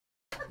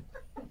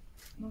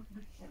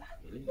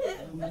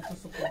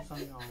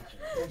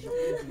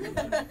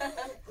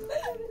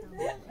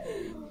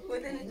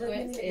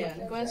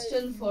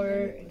Question for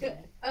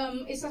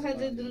isa ka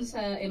dun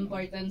sa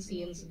important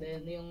scenes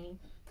din, yung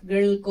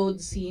girl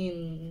code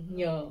scene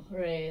nyo,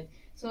 right?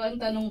 So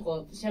ang tanong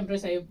ko, syempre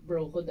sa'yo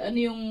bro code, ano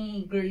yung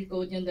girl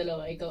code yung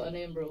dalawa? Ikaw, ano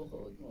yung bro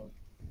code mo?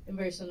 Yung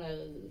personal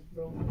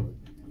bro code,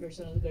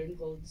 personal girl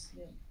codes.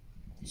 Yeah.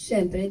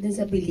 Syempre, dun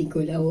sa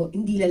pelikula,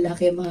 hindi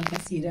lalaki ang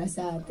makakasira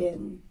sa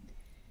atin.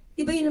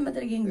 Di ba yun naman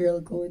talaga yung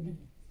girl code?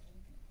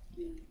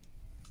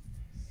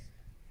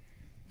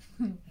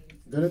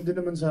 Ganun din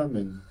naman sa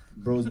amin.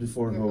 Bros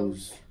before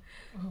hoes.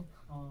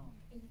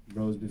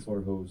 Bros before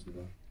hoes, di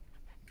ba?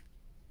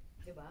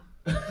 Diba?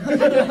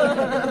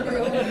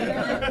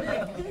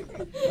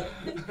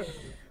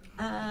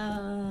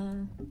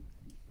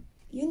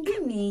 Yun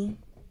din eh.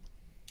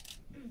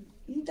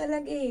 Yun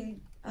talaga eh.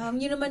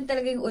 Yun naman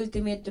talaga yung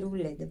ultimate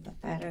rule eh, diba?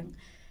 Parang,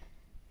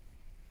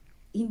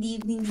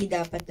 hindi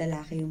dapat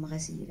lalaki yung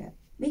makasira.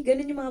 May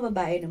ganun yung mga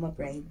babae na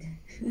ma-pride.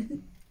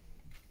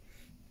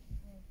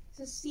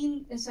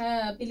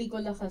 Sa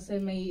pelikula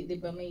kasi may, di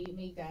ba,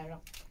 may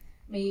character,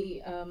 may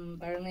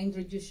parang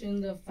na-introduce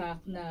yung the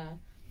fact na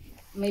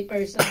may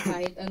person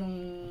kahit anong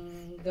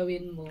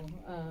gawin mo,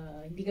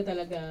 hindi ka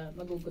talaga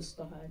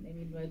magugustuhan. I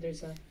mean, whether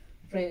sa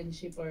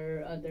friendship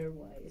or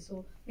otherwise.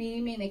 So,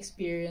 may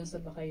experience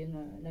na ba kayo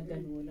na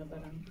gano'n, na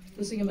parang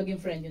gusto niyo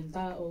maging friend yung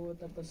tao,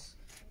 tapos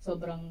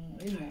sobrang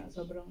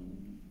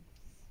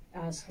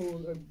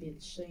asshole or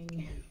bitch sa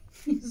inyo.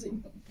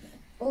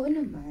 Oo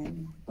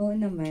naman.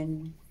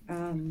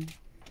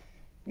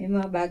 May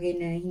mga bagay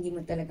na hindi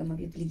mo talaga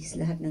mag-please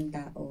lahat ng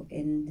tao,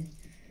 and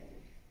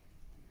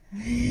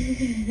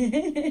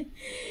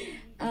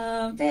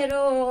pero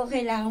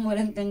kailangan mo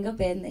lang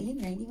tanggapin na yun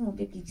na, hindi mo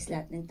please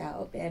lahat ng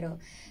tao, pero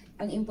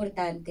ang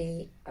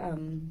importante,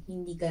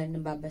 hindi ka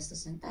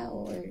nababastos ng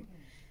tao, or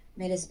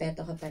may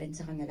respeto ka pa rin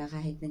sa kanila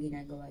kahit na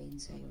ginagawa yun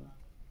sa'yo.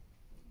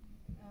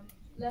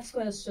 Last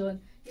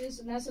question, yung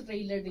nasa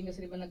trailer din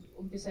kasi, di ba,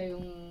 nag-umpisa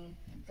yung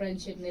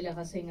friendship nila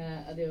kasi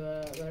nga, di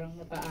ba, parang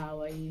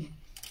napaaway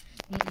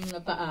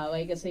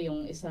kasi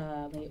yung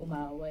isa may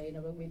umaway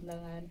na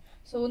pagbintangan.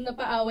 So,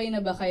 napaaway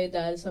na ba kayo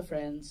dahil sa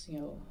friends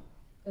nyo?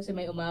 Kasi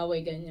may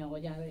umaway ganyan,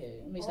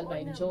 kunyari may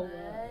salbay ng jowa.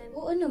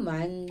 Oo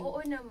naman.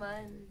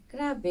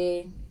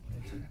 Grabe.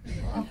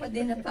 Ako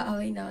din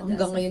napaaway na ako.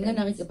 Hanggang ngayon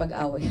nga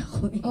nakikipag-away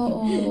ako.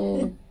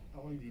 Oo.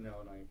 Ako hindi na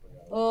ako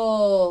nakipag-away.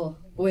 Oo.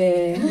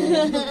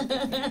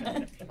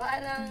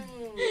 Parang...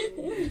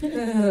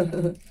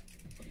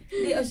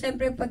 Hindi,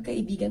 siyempre pag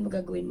kaibigan mo,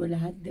 gagawin mo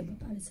lahat, di ba?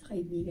 Para sa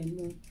kaibigan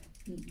mo.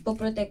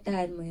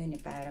 Poprotektahan mo yun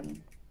eh, parang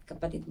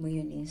kapatid mo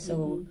yun eh.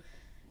 So,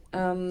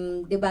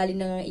 di bali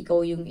na nga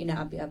ikaw yung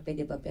inaapi-api,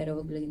 di ba? Pero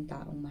wag lang yung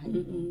taong mahal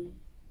mo.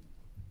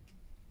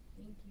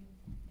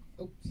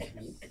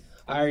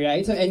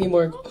 Alright, so any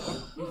more...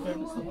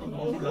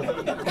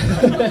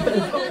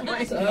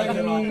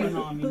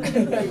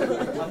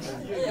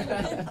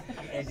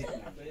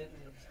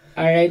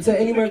 Alright, so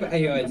any more...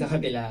 Ayun, sa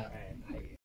kabila.